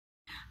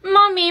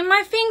Mommy,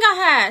 my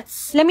finger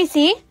hurts. Let me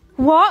see.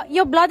 What?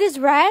 Your blood is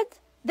red?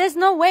 There's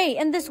no way.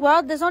 In this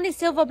world, there's only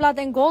silver blood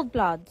and gold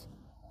blood.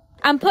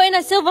 I'm putting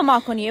a silver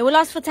mark on you. It will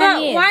last for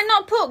 10 years. But why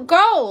not put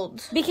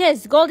gold?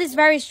 Because gold is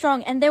very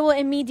strong and they will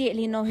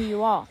immediately know who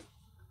you are.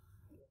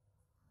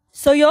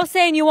 So you're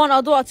saying you want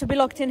our daughter to be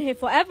locked in here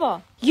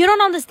forever? You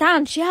don't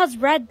understand. She has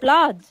red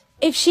blood.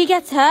 If she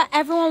gets hurt,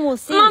 everyone will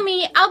see.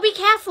 Mommy, I'll be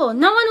careful.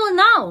 No one will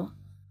know.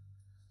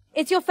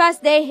 It's your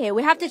first day here.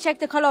 We have to check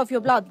the color of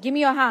your blood. Give me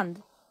your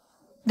hand.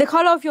 The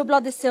color of your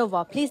blood is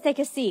silver. Please take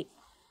a seat.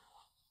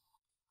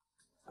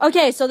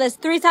 Okay, so there's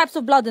 3 types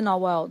of blood in our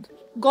world.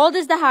 Gold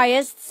is the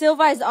highest,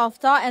 silver is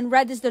after, and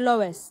red is the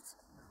lowest.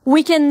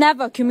 We can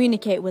never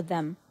communicate with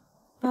them.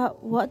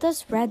 But what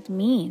does red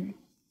mean?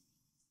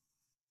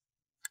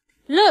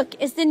 Look,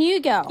 it's the new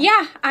girl.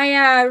 Yeah,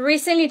 I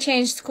recently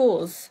changed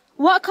schools.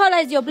 What color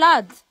is your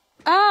blood?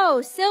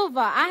 Oh, silver.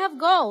 I have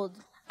gold.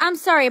 I'm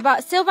sorry,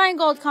 but silver and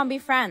gold can't be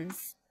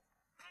friends.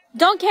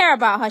 Don't care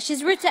about her.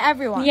 She's rude to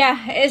everyone.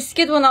 Yeah, it's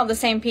good we're not the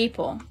same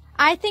people.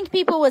 I think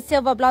people with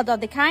silver blood are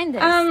the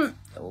kindest.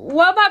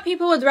 What about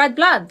people with red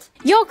blood?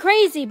 You're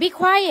crazy. Be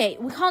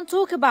quiet. We can't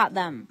talk about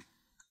them.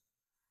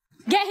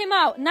 Get him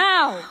out,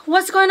 now.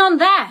 What's going on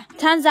there?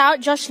 Turns out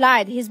Josh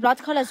lied. His blood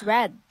color's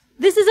red.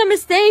 This is a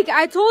mistake.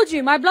 I told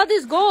you. My blood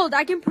is gold.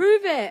 I can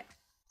prove it.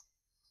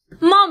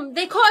 Mom,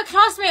 they caught a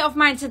classmate of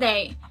mine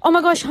today. Oh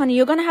my gosh, honey.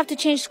 You're gonna have to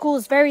change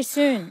schools very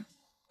soon.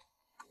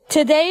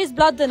 Today is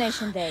blood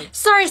donation day.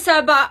 Sorry,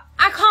 sir, but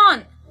I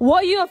can't.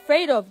 What are you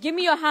afraid of? Give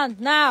me your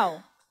hand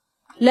now.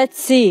 Let's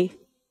see.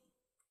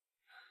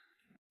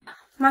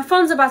 My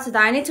phone's about to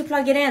die. I need to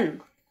plug it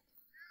in.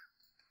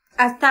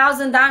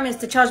 1,000 diamonds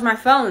to charge my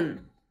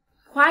phone.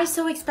 Why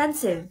so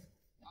expensive?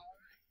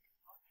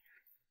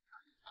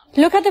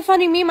 Look at the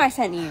funny meme I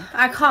sent you.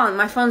 I can't.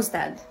 My phone's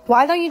dead.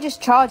 Why don't you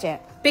just charge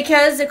it?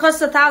 Because it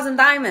costs 1,000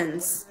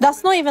 diamonds.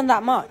 That's not even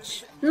that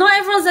much. Not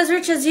everyone's as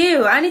rich as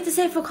you. I need to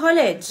save for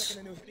college.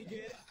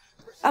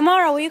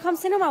 Amara, will you come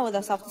cinema with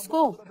us after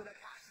school?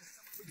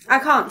 I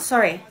can't,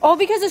 sorry. All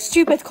because of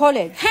stupid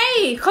college.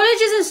 Hey,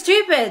 college isn't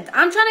stupid.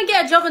 I'm trying to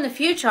get a job in the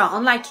future,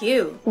 unlike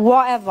you.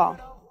 Whatever.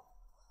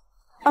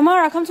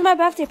 Amara, come to my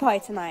birthday party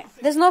tonight.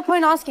 There's no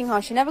point asking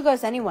her. She never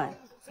goes anywhere.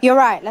 You're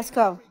right. Let's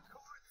go.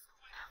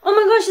 Oh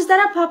my gosh, is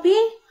that a puppy?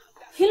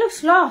 He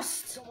looks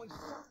lost.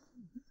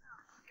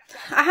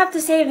 I have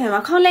to save him. I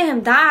can't let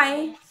him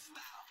die.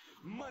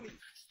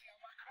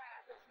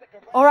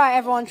 Alright,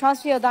 everyone.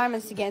 Transfer your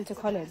diamonds to get into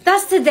college.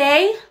 That's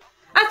today?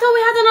 I thought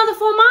we had another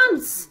 4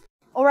 months.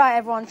 Alright,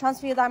 everyone.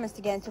 Transfer your diamonds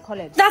to get into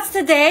college. That's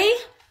today?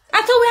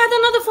 I thought we had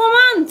another 4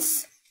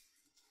 months.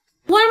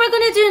 What am I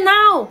going to do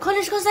now?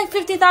 College costs like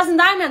 50,000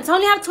 diamonds. I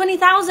only have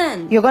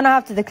 20,000. You're gonna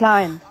have to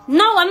decline.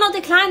 No, I'm not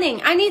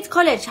declining. I need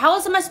college. How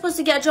else am I supposed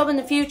to get a job in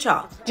the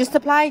future? Just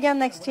apply again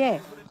next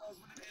year.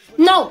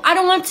 No, I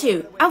don't want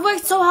to. I've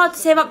worked so hard to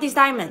save up these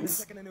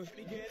diamonds.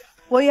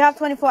 Well, you have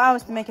 24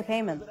 hours to make a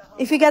payment.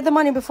 If you get the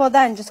money before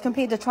then, just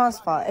complete the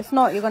transfer. If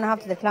not, you're gonna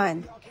have to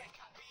decline.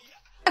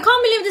 I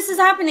can't believe this is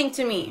happening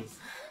to me.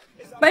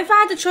 But if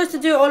I had the choice to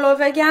do it all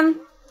over again,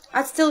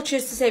 I'd still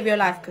choose to save your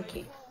life,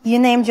 Cookie. You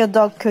named your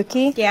dog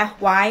Cookie? Yeah,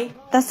 why?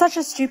 That's such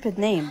a stupid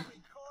name.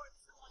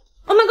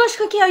 Oh my gosh,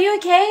 Cookie, are you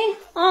okay?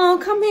 Oh,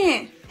 come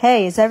here.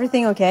 Hey, is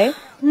everything okay?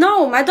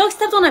 No, my dog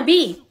stepped on a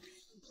bee.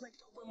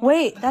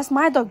 Wait, that's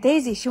my dog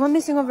Daisy. She went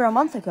missing over a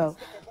month ago.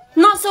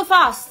 Not so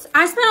fast.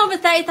 I spent over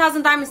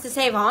 30,000 diamonds to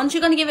save her. Aren't you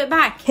going to give it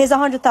back? Here's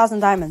 100,000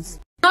 diamonds.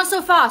 Not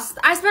so fast.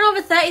 I spent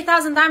over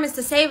 30,000 diamonds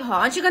to save her.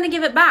 Aren't you going to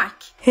give it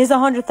back? Here's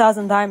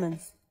 100,000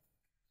 diamonds.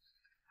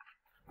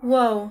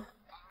 Whoa.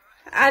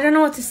 I don't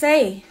know what to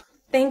say.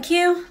 Thank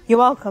you. You're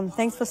welcome.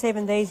 Thanks for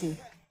saving Daisy.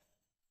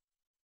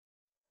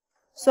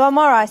 So,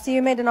 Amara, I see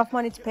you made enough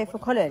money to pay for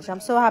college. I'm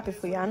so happy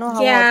for you. I know how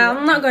hard you are.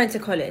 I'm not going to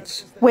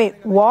college. Wait,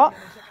 what?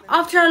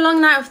 After a long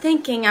night of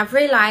thinking, I've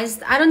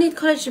realized I don't need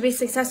college to be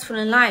successful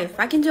in life.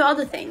 I can do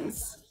other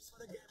things.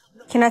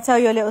 Can I tell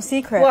you a little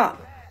secret?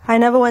 What? I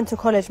never went to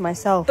college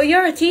myself. But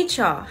you're a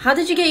teacher. How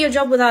did you get your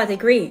job without a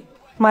degree?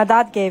 My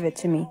dad gave it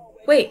to me.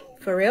 Wait,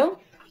 for real?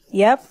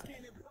 Yep.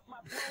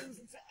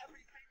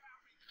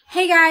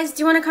 Hey guys,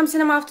 do you want to come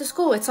cinema after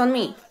school? It's on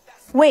me.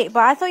 Wait,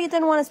 but I thought you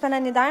didn't want to spend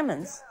any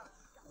diamonds.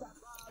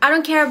 I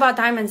don't care about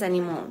diamonds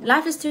anymore.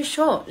 Life is too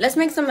short. Let's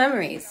make some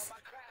memories.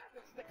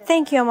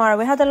 Thank you, Amara.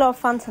 We had a lot of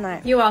fun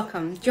tonight. You're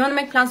welcome. Do you want to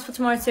make plans for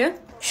tomorrow too?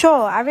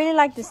 Sure, I really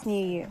like this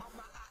new you.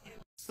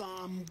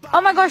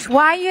 Oh my gosh,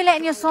 why are you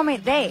letting your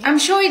soulmate date? I'm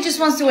sure he just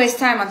wants to waste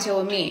time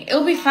until we meet.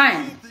 It'll be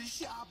fine.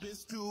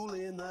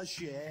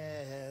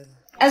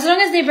 As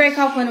long as they break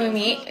up when we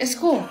meet, it's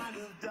cool.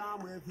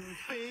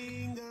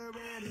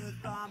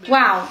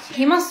 Wow,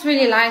 he must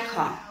really like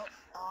her.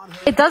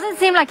 It doesn't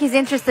seem like he's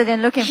interested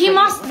in looking for you. He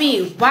must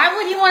be. Why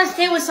would he want to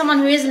stay with someone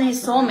who isn't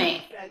his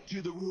soulmate?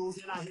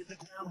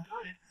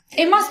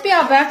 It must be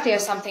our birthday or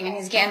something and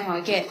he's getting her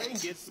a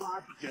gift.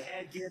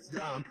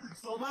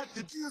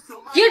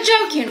 You're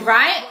joking,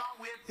 right?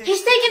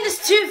 He's taking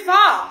this too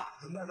far.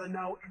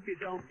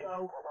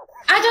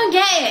 I don't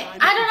get it.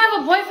 I don't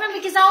have a boyfriend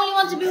because I only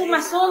want to be with my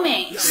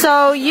soulmate.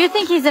 So you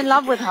think he's in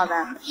love with her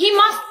then? He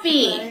must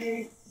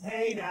be.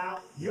 Hey now,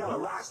 you're a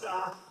rock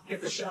star.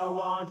 Get the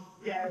show on.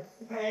 Get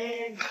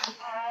paid.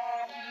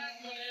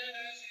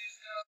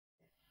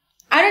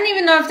 I don't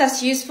even know if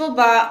that's useful,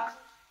 but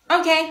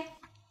okay.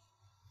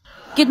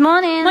 Good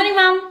morning. Morning,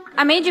 Mom.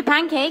 I made you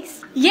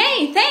pancakes.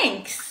 Yay,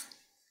 thanks.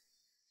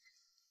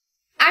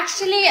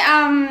 Actually,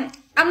 I'm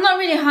not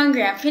really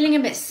hungry. I'm feeling a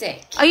bit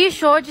sick. Are you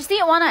sure? Just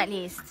eat one at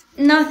least.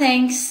 No,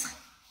 thanks.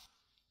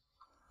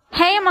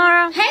 Hey,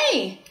 Amara.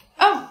 Hey!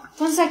 Oh,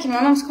 1 second.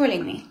 My mom's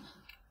calling me.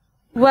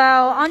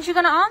 Well, aren't you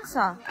gonna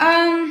answer?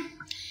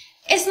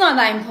 It's not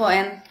that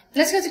important.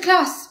 Let's go to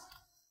class.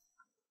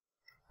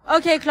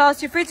 Okay,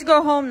 class, you're free to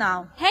go home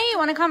now. Hey, you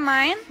wanna come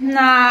mine?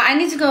 Nah, I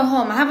need to go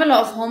home. I have a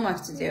lot of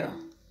homework to do.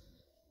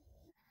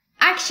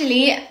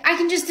 Actually, I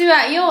can just do it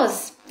at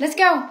yours. Let's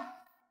go.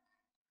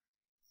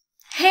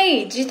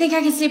 Hey, do you think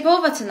I can sleep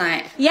over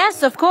tonight?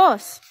 Yes, of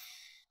course.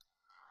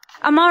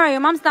 Amara,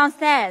 your mom's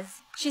downstairs.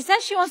 She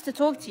says she wants to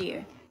talk to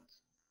you.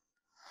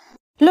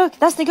 Look,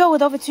 that's the girl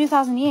with over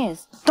 2,000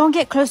 years. Don't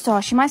get close to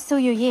her. She might steal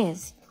your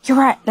years. You're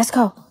right. Let's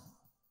go.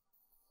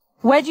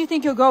 Where do you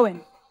think you're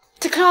going?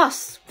 To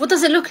class. What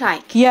does it look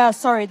like? Yeah,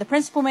 sorry. The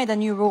principal made a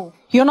new rule.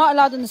 You're not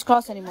allowed in this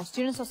class anymore.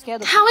 Students are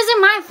scared of you. How is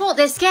it my fault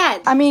they're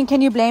scared? I mean,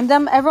 can you blame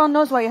them? Everyone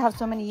knows why you have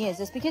so many years.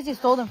 It's because you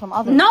stole them from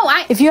others. No,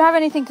 If you have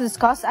anything to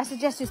discuss, I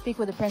suggest you speak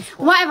with the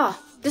principal. Whatever.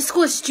 This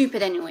school is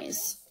stupid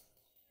anyways.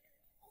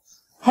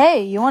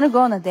 Hey, you want to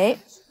go on a date?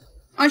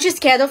 Aren't you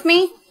scared of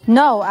me?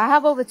 No, I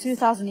have over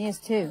 2,000 years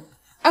too.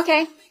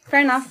 Okay,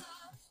 fair enough.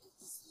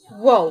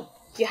 Whoa,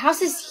 your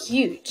house is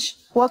huge.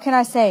 What can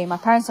I say? My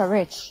parents are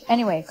rich.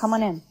 Anyway, come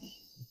on in.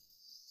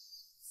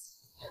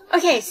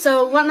 Okay,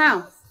 so what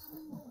now?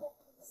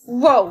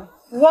 Whoa,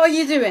 what are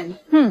you doing?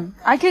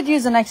 I could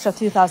use an extra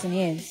 2,000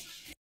 years.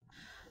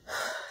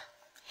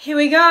 Here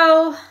we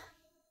go.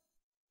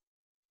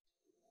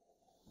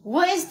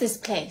 What is this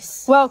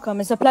place?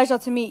 Welcome, it's a pleasure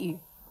to meet you.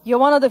 You're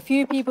one of the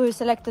few people who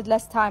selected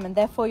less time and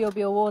therefore you'll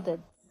be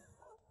awarded.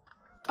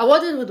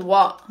 Awarded with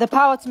what? The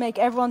power to make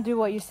everyone do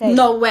what you say.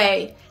 No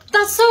way.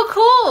 That's so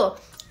cool.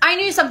 I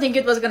knew something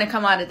good was going to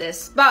come out of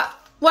this. But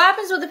what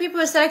happens with the people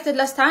who selected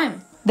less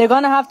time? They're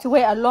gonna have to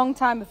wait a long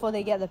time before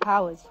they get the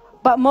powers.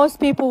 But most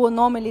people will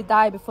normally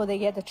die before they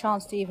get the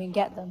chance to even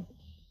get them.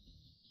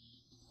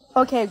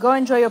 Okay, go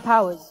enjoy your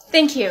powers.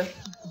 Thank you.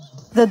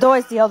 The door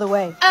is the other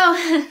way.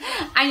 Oh,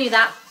 I knew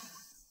that.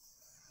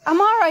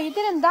 Amara, you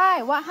didn't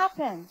die. What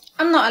happened?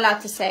 I'm not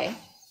allowed to say.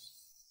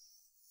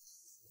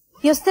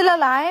 You're still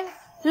alive?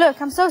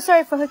 Look, I'm so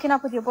sorry for hooking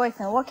up with your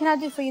boyfriend. What can I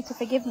do for you to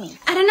forgive me?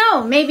 I don't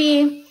know.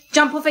 Maybe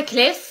jump off a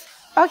cliff?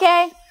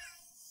 Okay.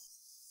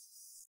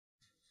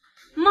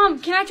 Mom,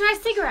 can I try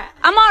a cigarette?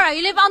 Amara,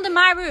 you live under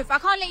my roof. I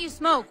can't let you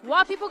smoke. What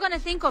are people gonna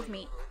think of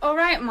me?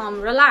 Alright,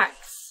 Mom,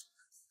 relax.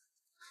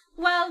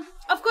 Well,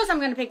 of course I'm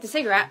gonna pick the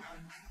cigarette.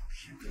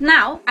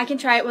 Now, I can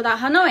try it without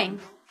her knowing.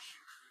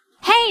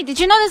 Hey,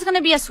 did you know there's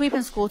gonna be a sweep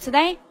in school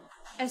today?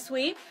 A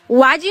sweep?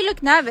 Why do you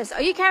look nervous?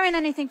 Are you carrying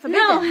anything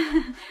forbidden?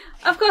 No,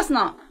 of course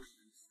not.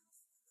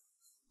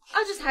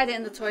 I'll just hide it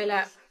in the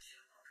toilet.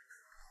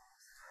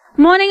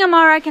 Morning,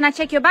 Amara. Can I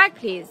check your bag,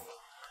 please?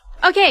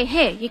 Okay,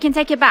 here, you can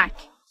take it back.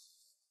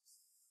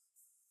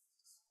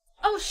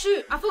 Oh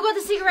shoot, I forgot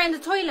the cigarette in the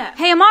toilet.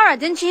 Hey, Amara,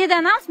 didn't you hear the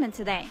announcement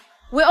today?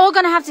 We're all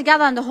gonna have to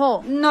gather in the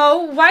hall. No,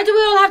 why do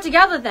we all have to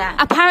gather there?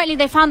 Apparently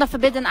they found a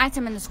forbidden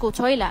item in the school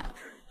toilet.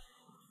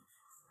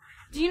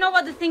 Do you know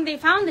what the thing they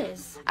found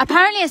is?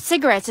 Apparently it's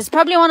cigarettes. It's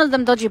probably one of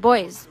them dodgy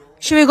boys.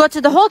 Should we go to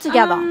the hall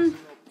together?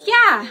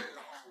 Yeah.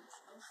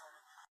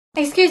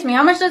 Excuse me,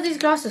 how much does these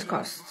glasses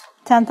cost?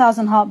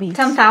 10,000 heartbeats.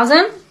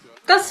 10,000?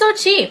 That's so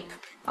cheap.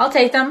 I'll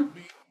take them.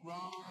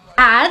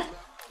 Dad,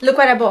 look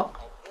what I bought.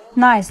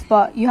 Nice,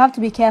 but you have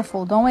to be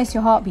careful. Don't waste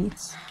your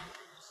heartbeats.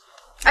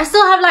 I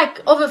still have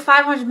like over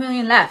 500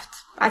 million left.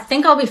 I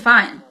think I'll be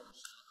fine.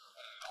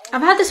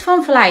 I've had this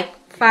phone for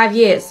like 5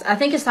 years. I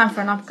think it's time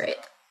for an upgrade.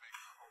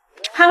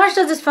 How much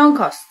does this phone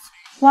cost?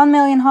 1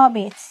 million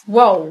heartbeats.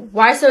 Whoa,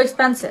 why so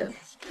expensive?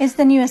 It's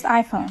the newest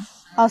iPhone.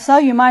 I'll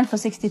sell you mine for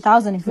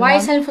 60,000 if you want. Why are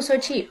you selling for so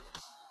cheap?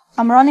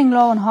 I'm running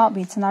low on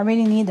heartbeats and I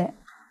really need it.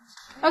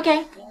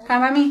 Okay,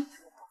 fine by me.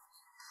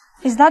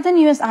 Is that the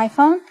newest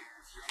iPhone?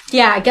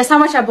 Yeah, guess how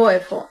much I bought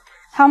it for?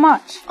 How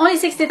much? Only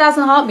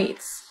 60,000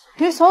 heartbeats.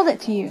 Who sold it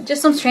to you?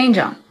 Just some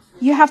stranger.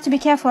 You have to be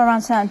careful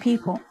around certain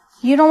people.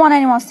 You don't want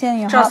anyone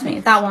stealing your Trust heartbeats.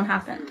 me, that won't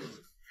happen.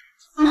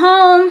 I'm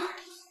home.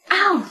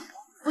 Ow!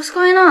 What's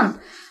going on?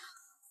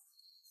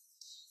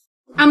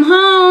 I'm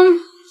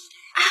home.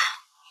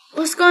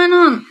 What's going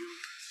on?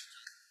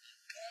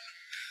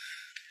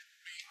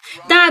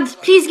 Dad,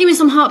 please give me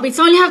some heartbeats.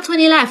 I only have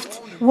 20 left.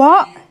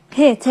 What?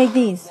 Here, take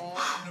these.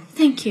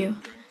 Thank you.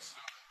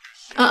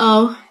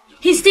 Uh-oh.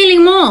 He's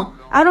stealing more.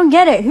 I don't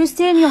get it. Who's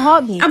stealing your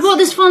heartbeats? I bought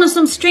this phone of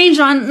some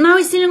stranger and now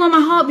he's stealing all my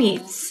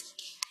heartbeats.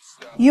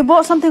 You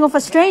bought something off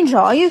a stranger.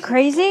 Are you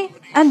crazy?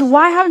 And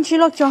why haven't you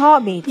locked your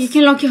heartbeats? You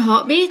can lock your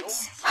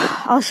heartbeats?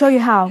 I'll show you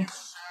how.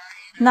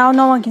 Now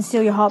no one can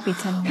steal your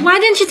heartbeats anymore. Why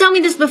didn't you tell me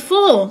this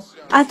before?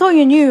 I thought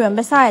you knew, and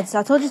besides,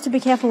 I told you to be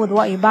careful with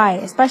what you buy,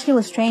 especially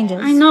with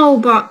strangers. I know,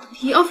 but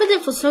he offered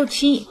it for so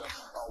cheap.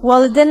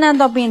 Well, it didn't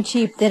end up being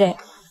cheap, did it?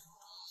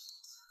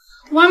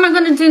 What am I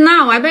gonna do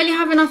now? I barely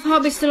have enough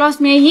heartbeats to last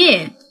me a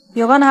year.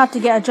 You're gonna have to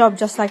get a job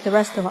just like the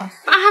rest of us.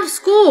 But I have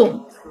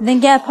school. Then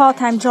get a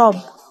part-time job.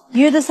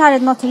 You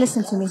decided not to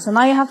listen to me, so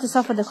now you have to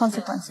suffer the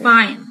consequences.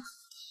 Fine.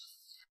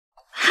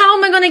 How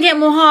am I gonna get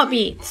more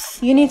heartbeats?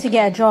 You need to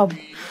get a job.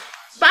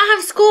 But I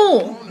have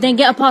school. Then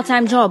get a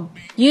part-time job.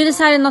 You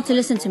decided not to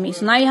listen to me,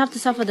 so now you have to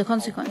suffer the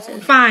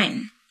consequences.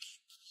 Fine.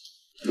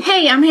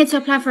 Hey, I'm here to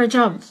apply for a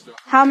job.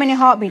 How many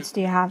heartbeats do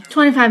you have?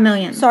 25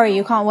 million. Sorry,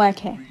 you can't work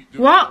here.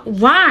 What?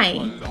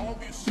 Why?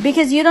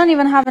 Because you don't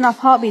even have enough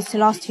heartbeats to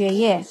last you a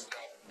year.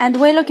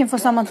 And we're looking for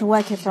someone to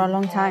work here for a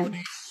long time.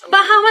 But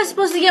how am I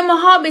supposed to get more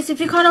heartbeats if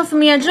you can't offer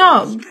me a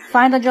job?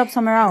 Find a job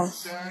somewhere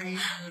else.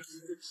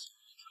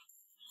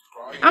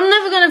 I'm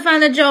never gonna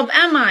find a job,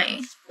 am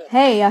I?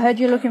 Hey, I heard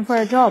you're looking for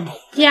a job.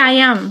 Yeah, I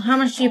am. How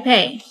much do you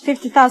pay?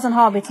 50,000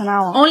 heartbeats an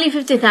hour. Only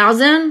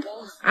 50,000?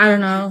 I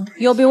don't know.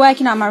 You'll be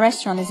working at my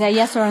restaurant. Is that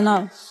yes or a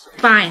no?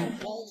 Fine.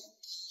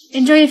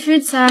 Enjoy your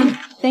food, sir.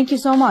 Thank you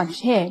so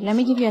much. Here, let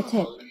me give you a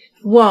tip.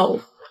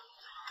 Whoa.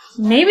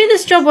 Maybe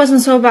this job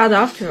wasn't so bad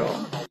after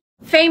all.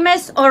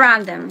 Famous or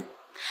random?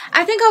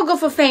 I think I'll go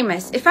for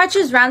famous. If I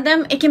choose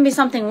random, it can be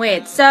something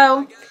weird.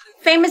 So,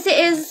 famous it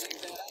is.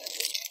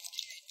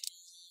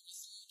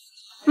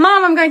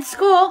 Mom, I'm going to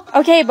school.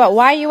 Okay, but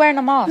why are you wearing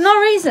a mask? No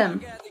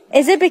reason.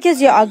 Is it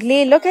because you're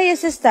ugly? Look at your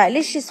sister. At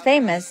least she's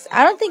famous.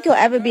 I don't think you'll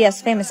ever be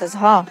as famous as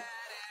her.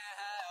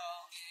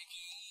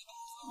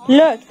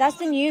 Look, that's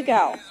the new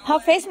girl. Her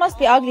face must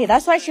be ugly.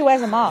 That's why she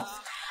wears a mask.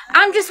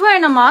 I'm just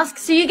wearing a mask,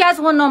 so you guys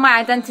won't know my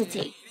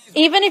identity.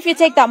 Even if you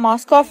take that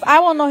mask off, I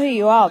won't know who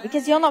you are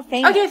because you're not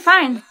famous. Okay,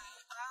 fine.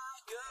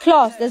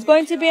 Class, there's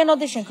going to be an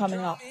audition coming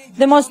up.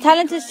 The most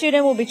talented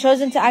student will be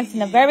chosen to act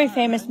in a very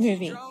famous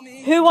movie.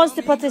 Who wants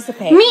to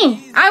participate?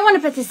 Me! I want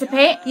to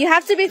participate. You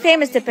have to be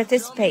famous to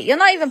participate. You're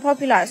not even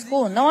popular at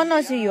school. No one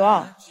knows who you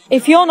are.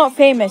 If you're not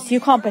famous, you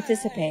can't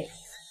participate.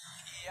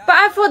 But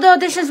I thought the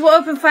auditions were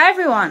open for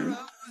everyone.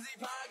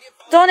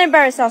 Don't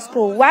embarrass our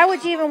school. Why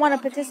would you even want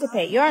to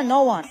participate? You're a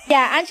no one.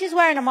 Yeah, and she's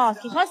wearing a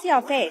mask. You can't see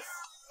her face.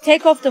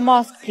 Take off the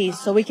mask, please,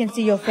 so we can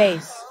see your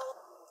face.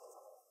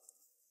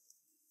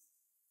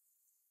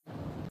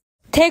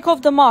 Take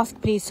off the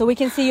mask, please, so we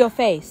can see your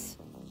face.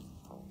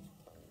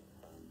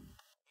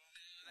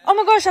 Oh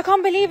my gosh, I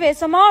can't believe it.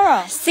 It's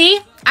Amara. See?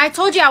 I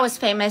told you I was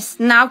famous.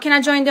 Now can I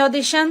join the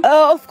audition?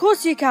 Of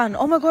course you can.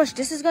 Oh my gosh,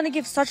 this is going to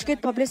give such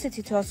good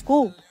publicity to our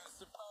school.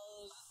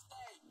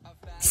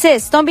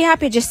 Sis, don't be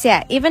happy just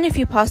yet. Even if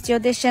you pass the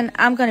audition,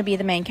 I'm going to be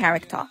the main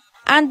character.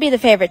 And be the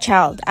favorite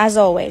child, as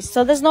always.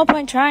 So there's no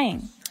point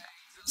trying.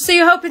 So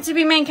you're hoping to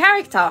be main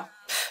character?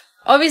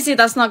 Obviously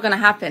that's not going to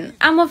happen.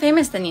 I'm more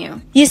famous than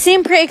you. You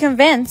seem pretty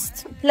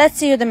convinced. Let's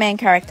see who the main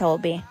character will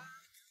be.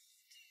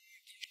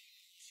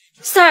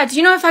 Sir, do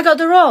you know if I got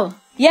the role?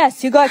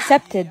 Yes, you got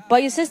accepted.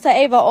 But your sister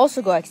Ava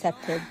also got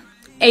accepted.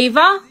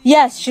 Ava?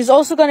 Yes, she's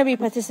also going to be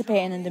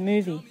participating in the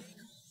movie.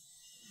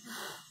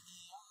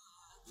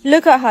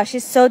 Look at her,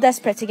 she's so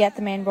desperate to get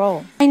the main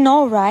role. I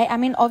know, right? I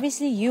mean,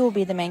 obviously you will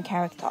be the main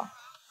character.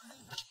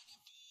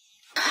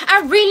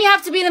 I really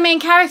have to be the main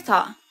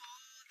character.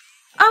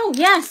 Oh,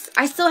 yes,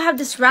 I still have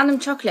this random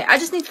chocolate. I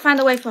just need to find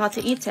a way for her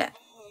to eat it.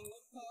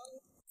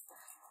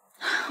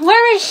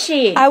 Where is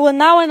she? I will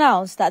now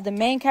announce that the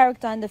main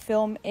character in the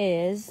film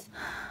is...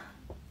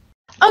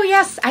 Oh,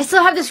 yes, I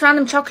still have this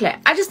random chocolate.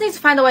 I just need to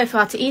find a way for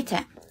her to eat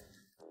it.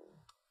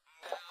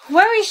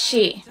 Where is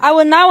she? I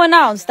will now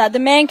announce that the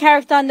main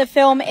character in the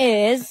film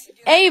is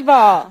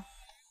Ava.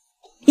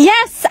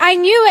 Yes, I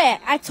knew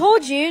it. I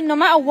told you, no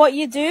matter what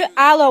you do,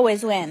 I'll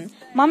always win.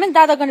 Mom and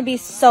Dad are going to be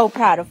so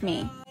proud of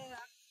me.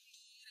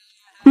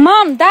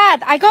 Mom,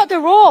 Dad, I got the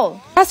role.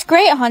 That's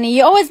great, honey.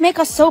 You always make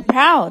us so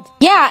proud.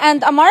 Yeah,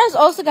 and Amara's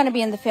also going to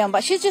be in the film,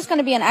 but she's just going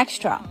to be an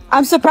extra.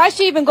 I'm surprised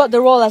she even got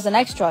the role as an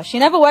extra. She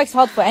never works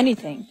hard for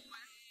anything.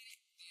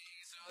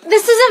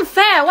 This isn't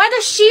fair. Why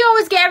does she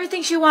always get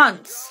everything she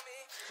wants?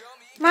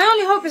 My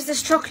only hope is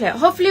this chocolate.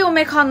 Hopefully it will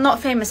make her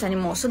not famous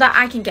anymore so that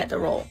I can get the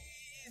role.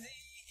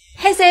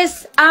 Hey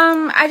sis,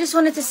 I just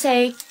wanted to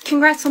say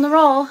congrats on the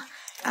role.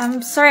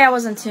 I'm sorry I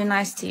wasn't too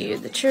nice to you.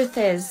 The truth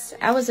is,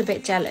 I was a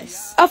bit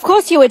jealous. Of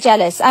course you were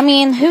jealous. I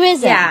mean, who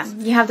isn't? Yeah,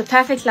 you have the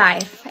perfect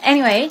life.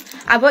 Anyway,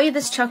 I bought you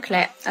this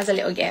chocolate as a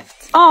little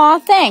gift. Aw,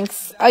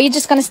 thanks. Are you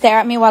just gonna stare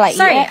at me while I eat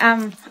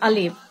it? I'll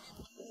leave.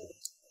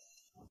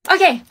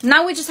 Okay,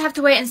 now we just have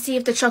to wait and see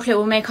if the chocolate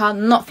will make her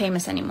not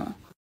famous anymore.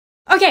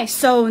 Okay,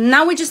 so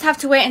now we just have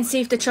to wait and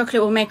see if the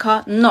chocolate will make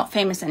her not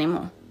famous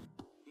anymore.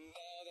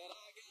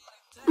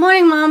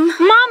 Morning, Mom.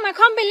 Mom, I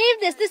can't believe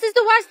this. This is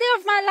the worst day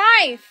of my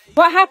life.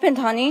 What happened,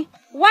 honey?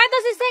 Why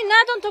does it say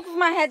nerd on top of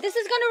my head? This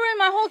is going to ruin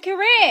my whole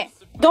career.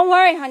 Don't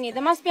worry, honey.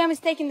 There must be a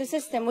mistake in the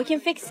system. We can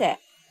fix it.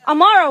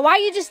 Amara, why are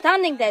you just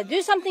standing there?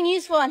 Do something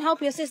useful and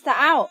help your sister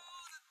out.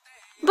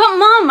 But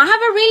Mom, I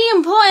have a really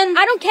important...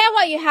 I don't care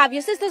what you have.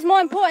 Your sister's more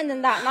important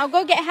than that. Now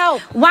go get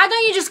help. Why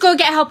don't you just go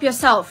get help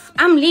yourself?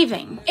 I'm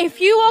leaving. If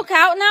you walk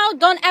out now,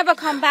 don't ever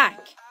come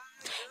back.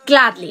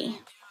 Gladly.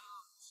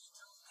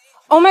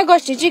 Oh my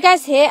gosh, did you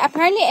guys hear?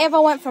 Apparently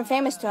Ava went from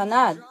famous to a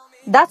nerd.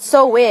 That's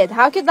so weird.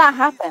 How could that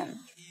happen?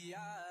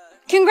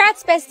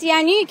 Congrats, bestie.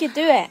 I knew you could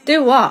do it.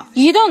 Do what?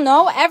 You don't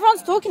know?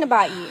 Everyone's talking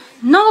about you.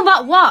 No,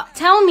 about what?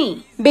 Tell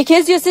me.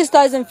 Because your sister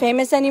isn't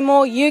famous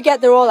anymore, you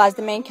get the role as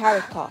the main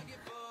character.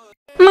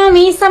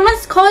 Mommy,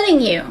 someone's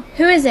calling you.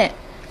 Who is it?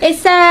 It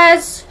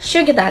says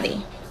Sugar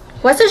Daddy.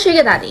 What's a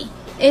Sugar Daddy?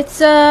 It's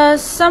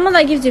someone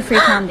that gives you free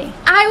candy.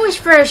 I wish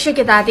for a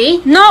Sugar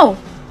Daddy. No!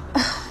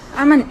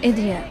 I'm an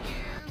idiot.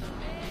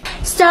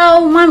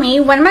 So, Mommy,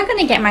 when am I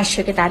gonna get my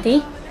Sugar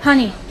Daddy?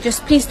 Honey,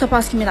 just please stop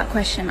asking me that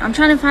question. I'm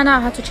trying to find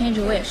out how to change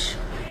a wish.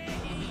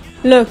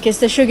 Look, it's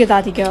the Sugar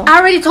Daddy girl. I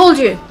already told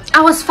you.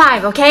 I was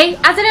 5, okay?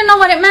 I didn't know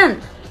what it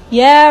meant.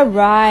 Yeah,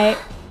 right.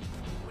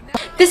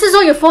 This is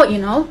all your fault, you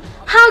know.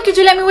 How could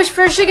you let me wish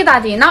for a Sugar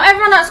Daddy? Now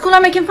everyone at school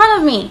are making fun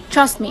of me.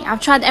 Trust me,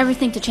 I've tried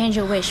everything to change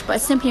your wish, but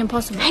it's simply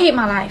impossible. I hate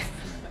my life.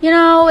 You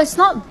know, it's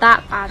not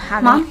that bad,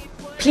 Hannah. Mom,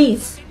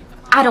 please.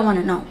 I don't want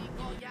to know.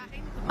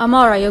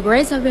 Amara, your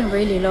grades have been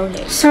really low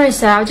lately. Sorry,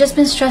 sir. I've just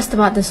been stressed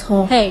about this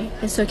whole... Hey,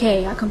 it's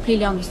okay. I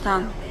completely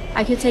understand.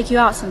 I could take you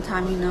out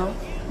sometime, you know.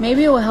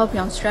 Maybe it will help you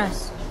on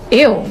stress.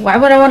 Ew, why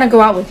would I want to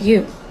go out with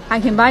you? I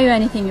can buy you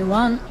anything you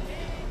want.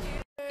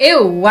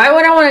 Ew, why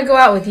would I want to go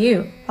out with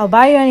you? I'll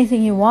buy you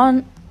anything you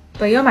want.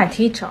 But you're my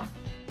teacher.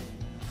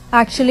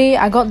 Actually,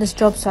 I got this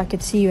job so I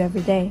could see you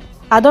every day.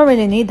 I don't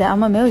really need that.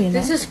 I'm a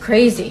millionaire. This is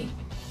crazy.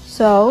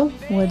 So,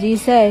 what do you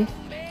say?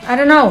 I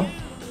don't know.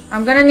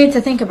 I'm gonna need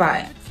to think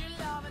about it.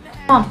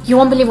 Mom, you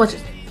won't believe what...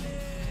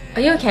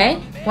 Are you okay?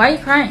 Why are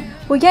you crying?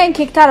 We're getting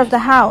kicked out of the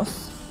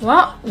house.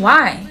 What?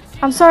 Why?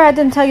 I'm sorry I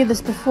didn't tell you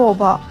this before,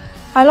 but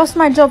I lost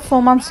my job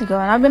 4 months ago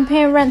and I've been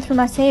paying rent through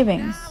my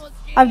savings.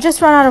 I've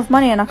just run out of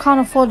money and I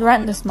can't afford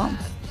rent this month.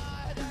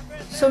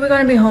 So we're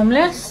gonna be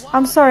homeless?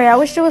 I'm sorry, I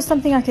wish there was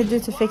something I could do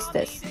to fix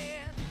this.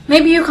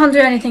 Maybe you can't do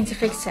anything to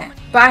fix it,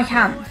 but I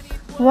can.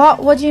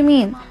 What? What do you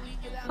mean?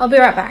 I'll be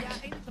right back.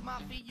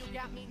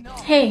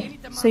 Hey.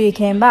 So you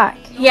came back?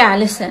 Yeah,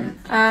 listen.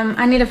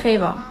 I need a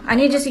favor. I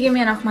need you to give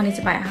me enough money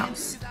to buy a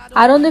house.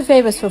 I don't do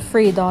favors for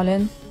free,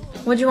 darling.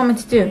 What do you want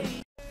me to do?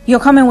 You're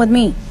coming with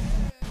me.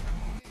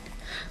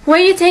 Where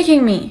are you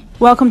taking me?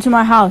 Welcome to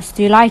my house.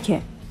 Do you like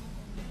it?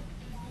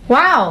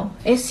 Wow,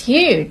 it's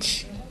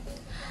huge.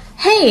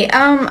 Hey,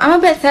 I'm a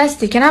bit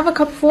thirsty. Can I have a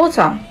cup of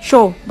water?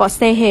 Sure, but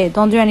stay here.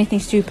 Don't do anything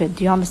stupid.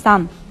 Do you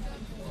understand?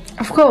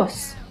 Of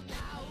course.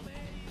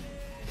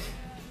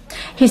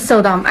 He's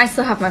so dumb. I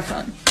still have my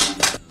phone.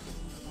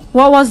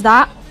 What was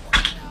that?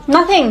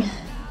 Nothing.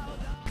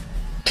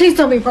 Please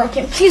don't be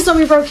broken. Please don't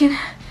be broken.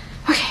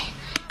 Okay.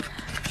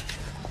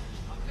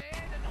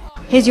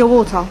 Here's your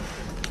water.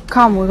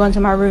 Come, we're going to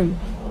my room.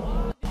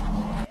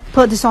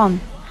 Put this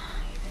on.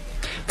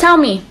 Tell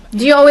me,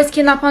 do you always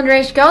kidnap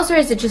underage girls or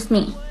is it just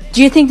me?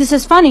 Do you think this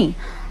is funny?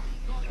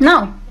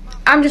 No.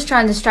 I'm just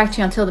trying to distract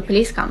you until the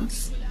police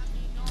comes.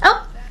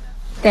 Oh,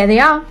 there they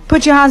are.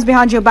 Put your hands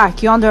behind your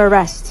back. You're under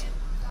arrest.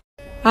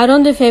 I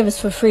don't do favors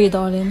for free,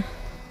 darling.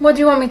 What do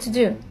you want me to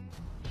do?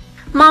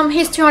 Mom,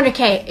 here's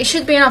 200k. It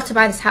should be enough to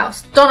buy this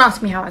house. Don't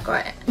ask me how I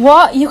got it.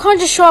 What? You can't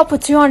just show up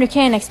with 200k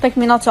and expect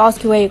me not to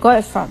ask you where you got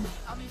it from.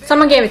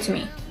 Someone gave it to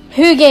me.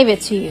 Who gave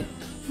it to you?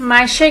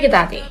 My sugar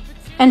daddy.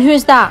 And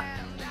who's that?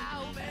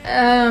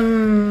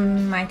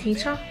 My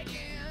teacher.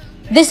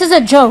 This is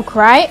a joke,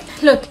 right?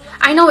 Look,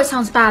 I know it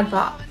sounds bad,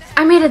 but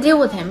I made a deal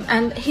with him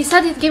and he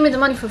said he'd give me the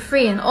money for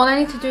free and all I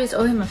need to do is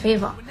owe him a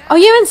favor. Are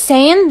you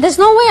insane? There's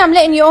no way I'm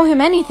letting you owe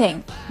him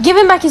anything. Give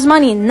him back his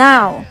money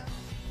now.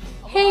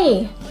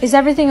 Hey. Is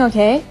everything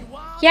okay?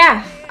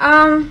 Yeah,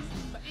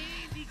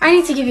 I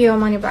need to give you your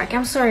money back.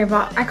 I'm sorry,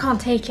 but I can't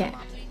take it.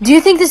 Do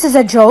you think this is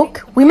a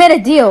joke? We made a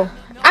deal.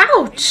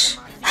 Ouch!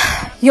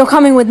 You're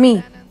coming with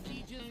me.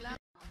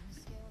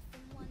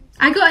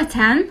 I got a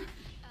 10.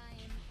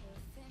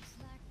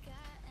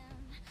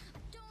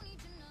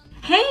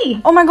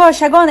 Hey! Oh my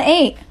gosh, I got an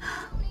 8.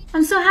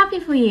 I'm so happy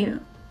for you.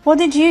 What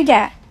did you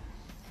get?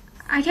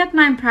 I kept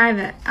mine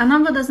private. A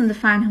number doesn't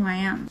define who I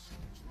am.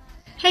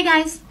 Hey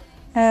guys.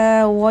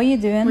 What are you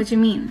doing? What do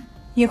you mean?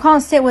 You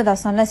can't sit with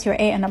us unless you're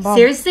 8 and above.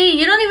 Seriously?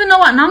 You don't even know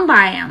what number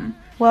I am.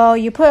 Well,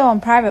 you put it on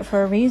private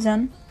for a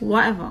reason.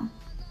 Whatever.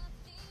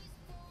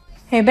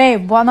 Hey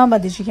babe, what number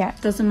did you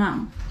get? Doesn't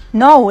matter.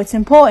 No, it's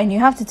important. You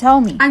have to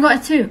tell me. I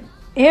got a 2.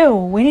 Ew,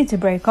 we need to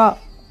break up.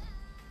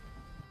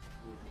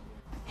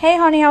 Hey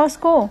honey, how was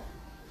school?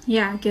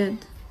 Yeah, good.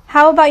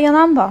 How about your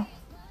number?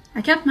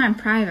 I kept mine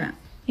private.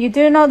 You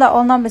do know that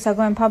all numbers are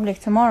going public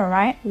tomorrow,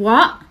 right?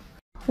 What?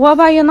 What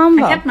about your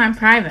number? I kept mine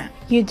private.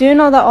 You do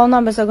know that all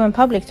numbers are going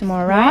public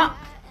tomorrow, right? What?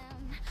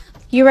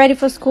 You ready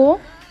for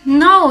school?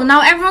 No,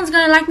 now everyone's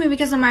gonna like me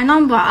because of my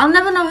number. I'll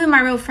never know who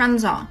my real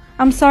friends are.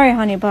 I'm sorry,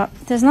 honey, but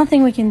there's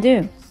nothing we can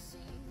do.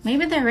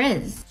 Maybe there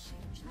is.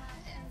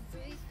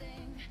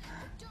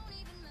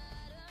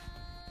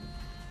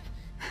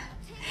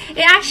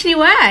 It actually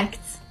worked.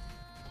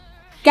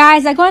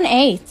 Guys, I got an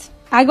 8.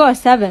 I got a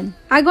 7.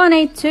 I got an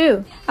 8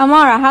 too.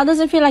 Amara, how does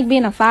it feel like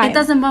being a 5? It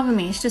doesn't bother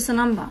me, it's just a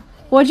number.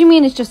 What do you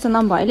mean it's just a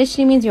number? It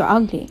literally means you're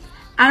ugly.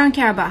 I don't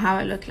care about how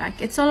I look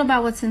like. It's all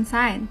about what's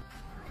inside.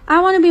 I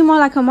want to be more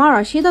like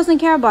Amara. She doesn't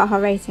care about her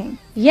rating.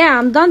 Yeah,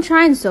 I'm done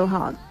trying so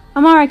hard.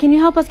 Amara, can you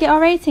help us get our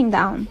rating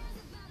down?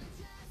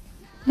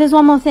 There's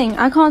one more thing.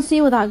 I can't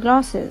see without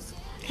glasses.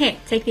 Here,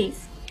 take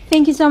these.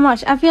 Thank you so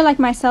much. I feel like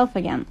myself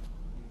again.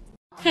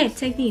 Here,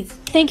 take these.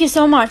 Thank you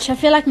so much. I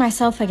feel like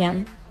myself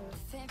again.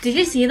 Did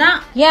you see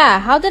that? Yeah,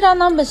 how did our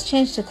numbers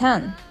change to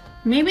 10?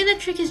 Maybe the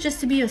trick is just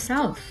to be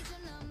yourself.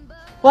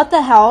 What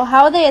the hell?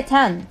 How are they a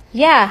 10?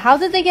 Yeah, how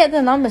did they get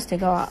the numbers to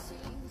go up?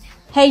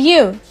 Hey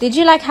you, did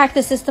you like hack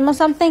the system or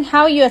something?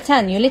 How are you a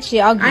 10? You're literally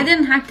ugly. I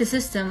didn't hack the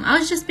system. I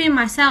was just being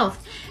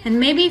myself. And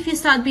maybe if you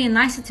start being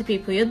nicer to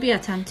people, you'd be a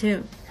 10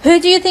 too. Who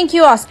do you think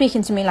you are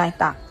speaking to me like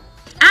that?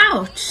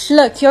 Ouch!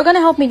 Look, you're gonna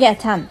help me get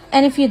a 10.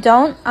 And if you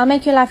don't, I'll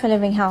make your life a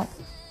living hell.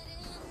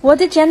 What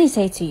did Jenny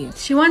say to you?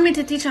 She wanted me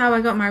to teach her how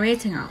I got my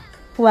rating up.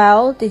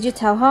 Well, did you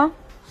tell her?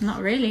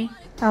 Not really.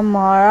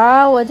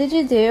 Amara, what did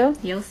you do?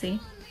 You'll see.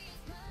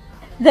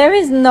 There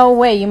is no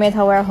way you made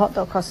her wear a hot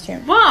dog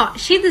costume. What?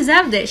 She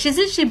deserved it. She's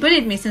literally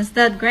bullied me since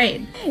 3rd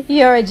grade.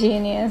 You're a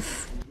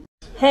genius.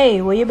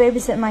 Hey, will you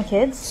babysit my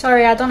kids?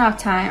 Sorry, I don't have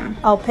time.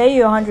 I'll pay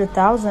you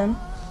 100,000.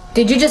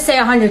 Did you just say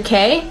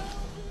 100K?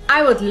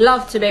 I would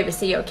love to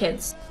babysit your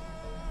kids.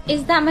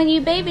 Is that my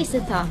new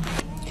babysitter?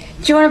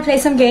 Do you want to play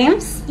some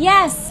games?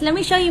 Yes, let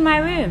me show you my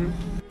room.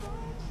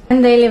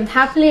 And they lived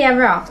happily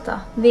ever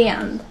after. The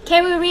end.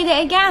 Can we read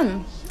it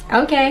again?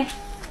 Okay.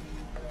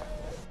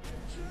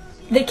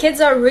 The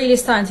kids are really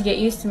starting to get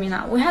used to me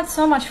now. We had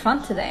so much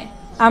fun today.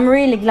 I'm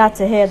really glad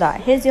to hear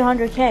that. Here's your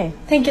 100K.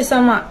 Thank you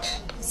so much.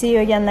 See you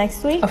again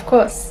next week? Of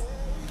course.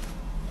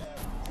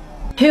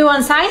 Who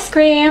wants ice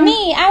cream?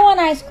 Me, I want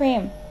ice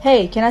cream.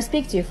 Hey, can I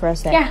speak to you for a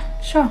sec? Yeah,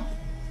 sure.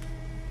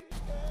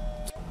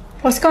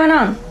 What's going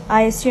on?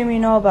 I assume you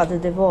know about the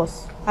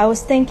divorce. I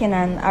was thinking,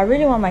 and I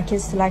really want my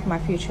kids to like my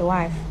future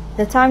wife.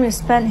 The time you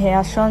spent here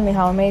has shown me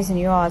how amazing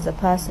you are as a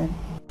person.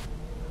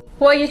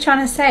 What are you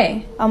trying to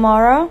say?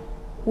 Amara,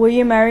 will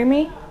you marry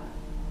me?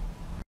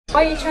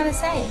 What are you trying to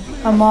say?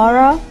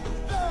 Amara,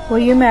 will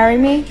you marry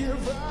me?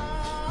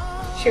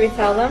 Should we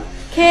tell them?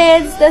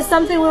 Kids, there's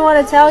something we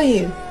want to tell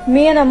you.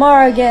 Me and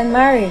Amara are getting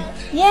married.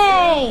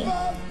 Yay!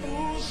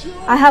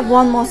 I have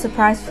one more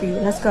surprise for you.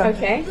 Let's go.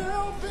 Okay.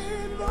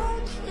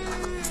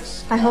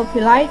 I hope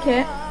you like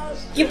it.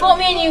 You bought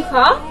me a new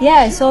car?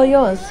 Yeah, it's all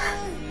yours.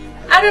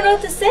 I don't know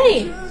what to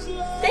say.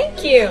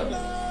 Thank you.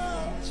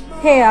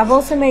 Hey, I've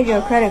also made you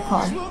a credit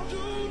card.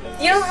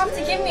 You don't have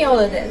to give me all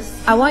of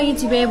this. I want you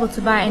to be able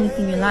to buy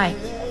anything you like.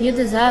 You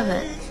deserve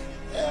it.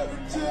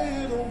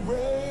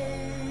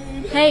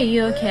 Hey,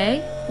 you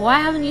okay? Why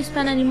haven't you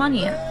spent any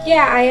money yet?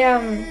 Yeah,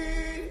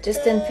 I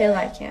just didn't feel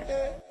like it.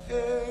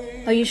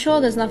 Are you sure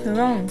there's nothing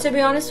wrong? To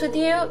be honest with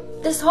you,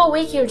 this whole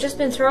week you've just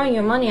been throwing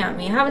your money at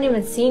me. I haven't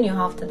even seen you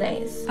half the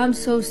days. I'm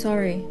so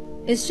sorry.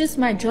 It's just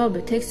my job.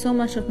 It takes so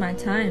much of my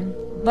time.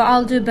 But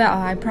I'll do better,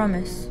 I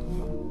promise.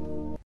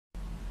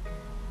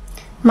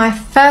 My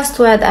first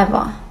word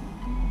ever.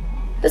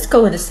 Let's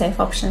go with the safe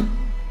option.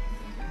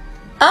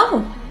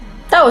 Oh,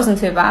 that wasn't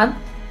too bad.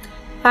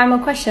 5 more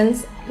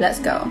questions. Let's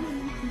go.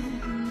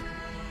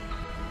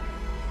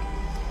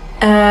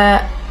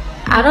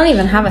 I don't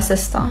even have a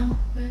sister.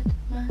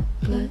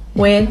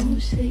 Weird.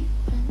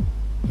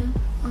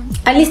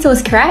 At least it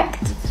was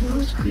correct.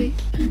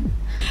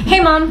 Hey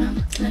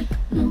mom.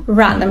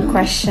 Random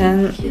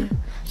question.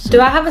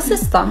 Do I have a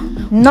sister?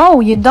 No,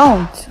 you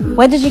don't.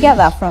 Where did you get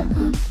that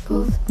from?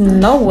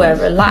 Nowhere,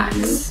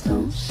 relax.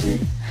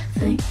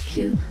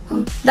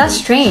 That's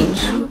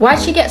strange. Why'd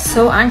she get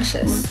so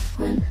anxious?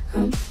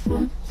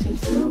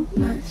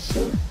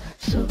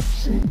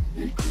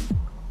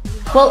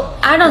 Well,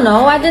 I don't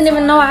know. I didn't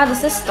even know I had a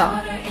sister.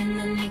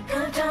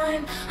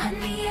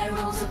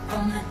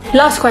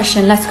 Last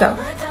question, let's go.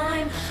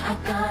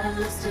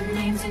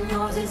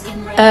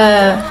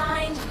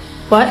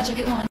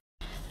 What?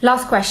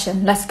 Last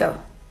question, let's go.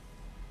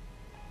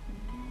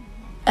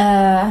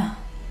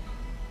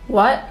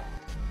 What?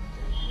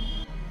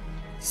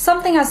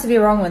 Something has to be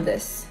wrong with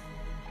this.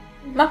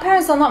 My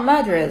parents are not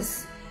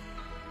murderers,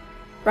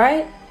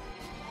 right?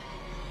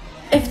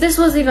 If this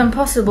was even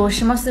possible,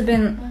 she must have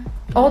been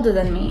older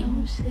than me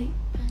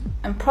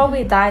and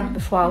probably died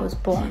before I was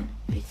born.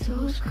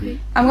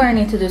 I'm gonna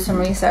need to do some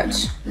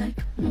research.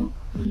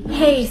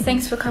 Hey,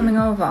 thanks for coming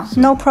over.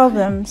 No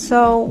problem.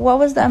 So, what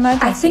was the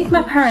emergency? I think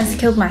my parents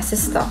killed my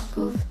sister.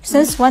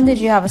 Since when did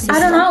you have a sister? I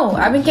don't know.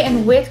 I've been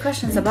getting weird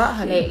questions about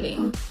her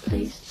lately.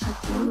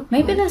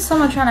 Maybe there's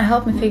someone trying to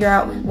help me figure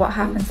out what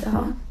happened to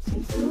her.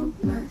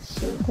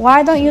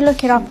 Why don't you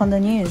look it up on the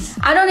news?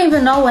 I don't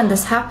even know when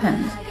this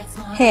happened.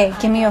 Hey,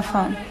 give me your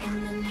phone.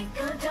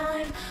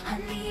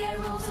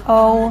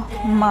 Oh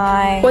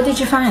my... What did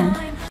you find?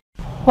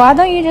 Why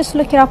don't you just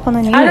look it up on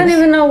the news? I don't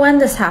even know when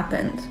this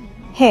happened.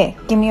 Hey,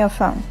 give me your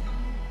phone.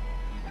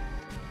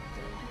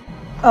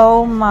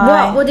 Oh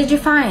my... What did you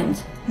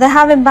find? They're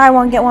having buy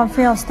one get one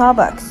free on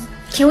Starbucks.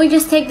 Can we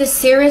just take this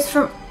serious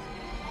from...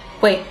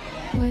 Wait,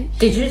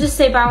 did you just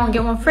say buy one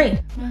get one free?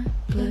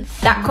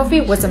 That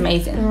coffee was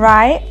amazing.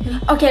 Right?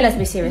 Okay, let's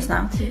be serious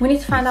now. We need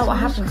to find out what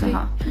happened to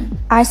her.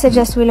 I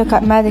suggest we look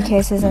at murder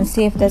cases and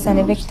see if there's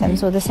any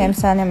victims with the same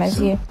surname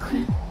as you.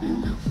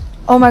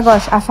 Oh my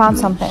gosh, I found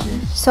something.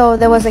 So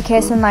there was a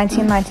case in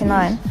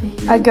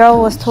 1999. A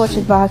girl was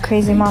tortured by her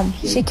crazy mom.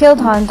 She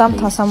killed her and dumped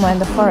her somewhere in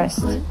the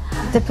forest.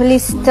 The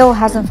police still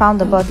hasn't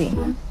found the body.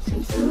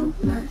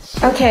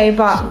 Okay,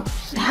 but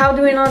how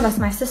do we know that's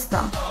my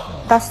sister?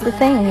 That's the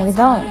thing, we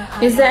don't.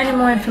 Is there any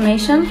more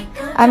information?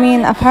 I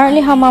mean,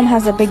 apparently her mom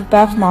has a big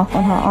birthmark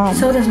on her arm.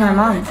 So does my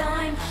mom.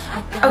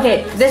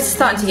 Okay, this is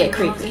starting to get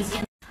creepy.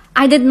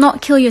 I did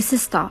not kill your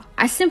sister.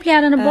 I simply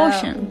had an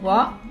abortion.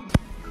 What?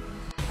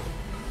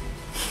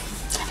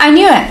 I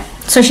knew it.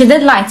 So she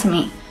did lie to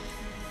me.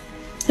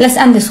 Let's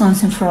end this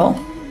once and for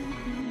all.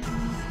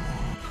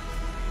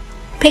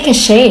 Pick a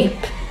shape.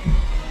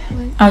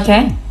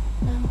 Okay.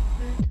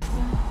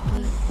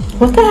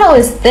 What the hell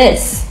is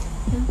this?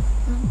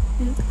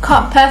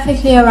 Cut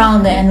perfectly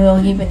around it and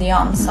we'll give you the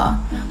answer.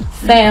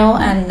 Fail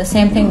and the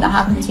same thing that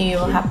happened to you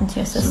will happen to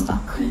your sister.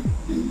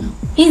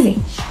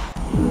 Easy.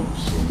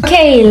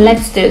 Okay,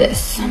 let's do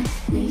this.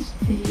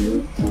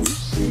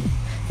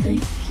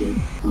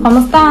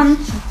 Almost done.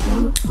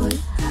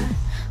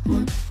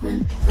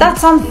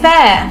 That's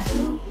unfair.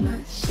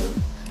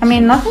 I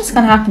mean, nothing's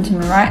gonna happen to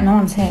me, right? No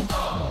one's here.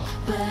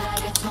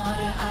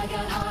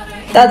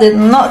 That did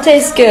not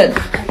taste good.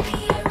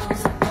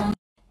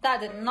 That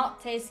did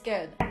not taste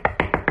good.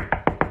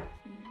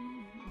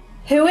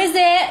 Who is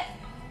it?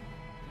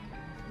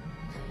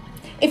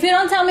 If you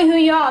don't tell me who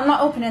you are, I'm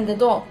not opening the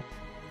door.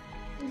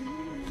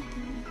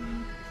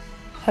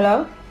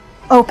 Hello?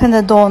 Open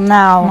the door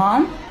now.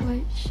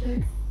 Mom?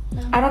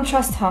 I don't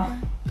trust her.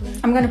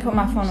 I'm gonna put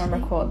my phone on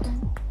record.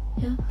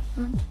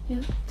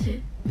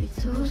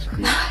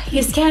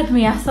 You scared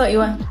me. I thought you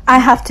were... I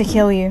have to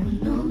kill you.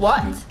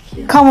 What?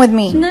 Come with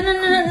me. No.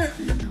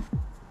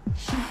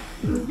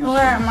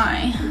 Where am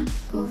I?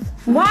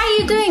 Why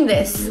are you doing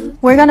this?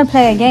 We're gonna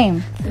play a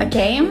game. A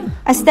game?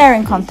 A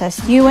staring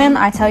contest. You win,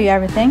 I tell you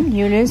everything.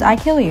 You lose, I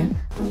kill you.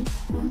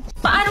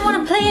 But I don't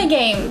want to play a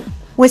game.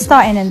 We're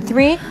starting in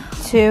 3,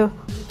 2,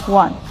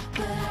 1.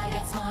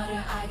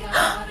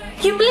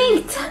 You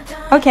blinked.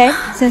 Okay,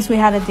 since we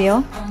had a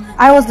deal.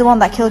 I was the one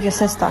that killed your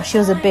sister. She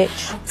was a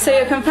bitch. So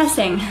you're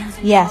confessing?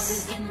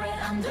 Yes.